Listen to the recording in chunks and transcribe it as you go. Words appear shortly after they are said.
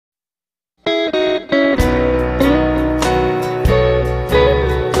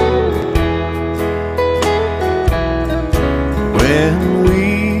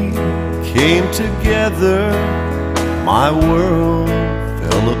together, my world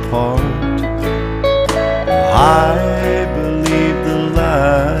fell apart. I believed the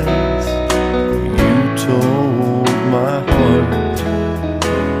lies you told my heart.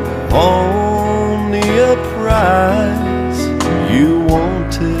 Only a prize you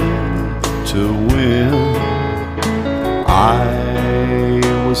wanted to win. I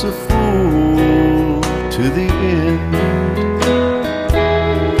was a fool to the end.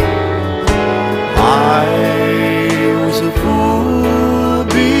 I was a fool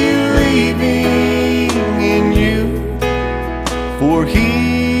believing in you, for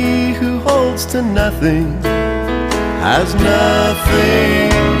he who holds to nothing has nothing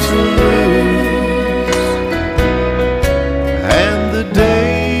to lose. And the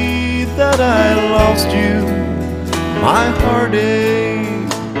day that I lost you, my heartache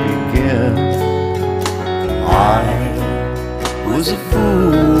began. I was a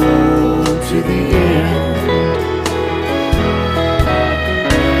fool to the end.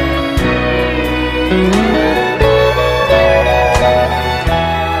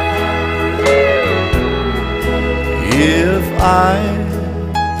 If I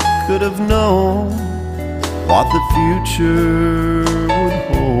could have known what the future would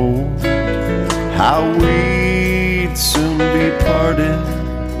hold, how we'd soon be parted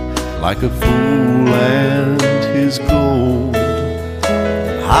like a fool and his gold,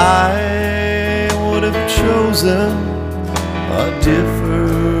 I would have chosen a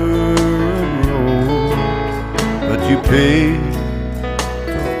different road. But you paid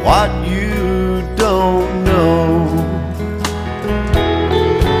for what you don't know.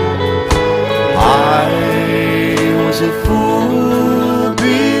 I was a fool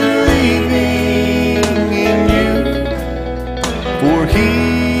believing in you, for he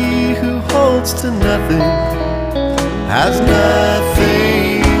who holds to nothing has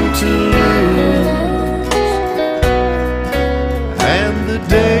nothing to lose. And the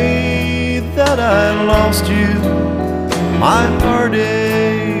day that I lost you, my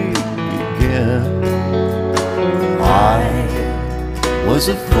heartache began. I was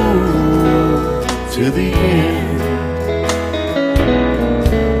a fool to the end.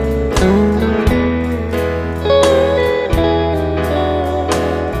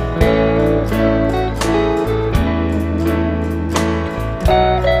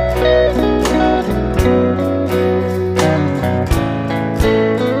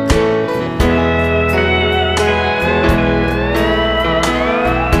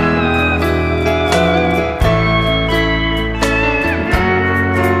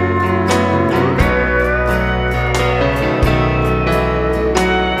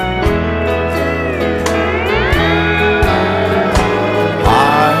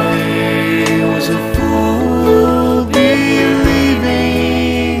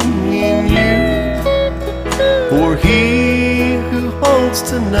 For he who holds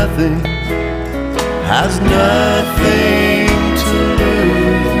to nothing has nothing to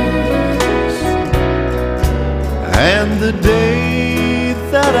lose. And the day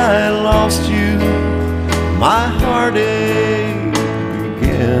that I lost you, my heartache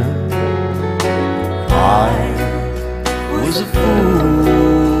began. I was a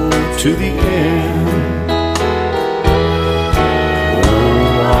fool to the end.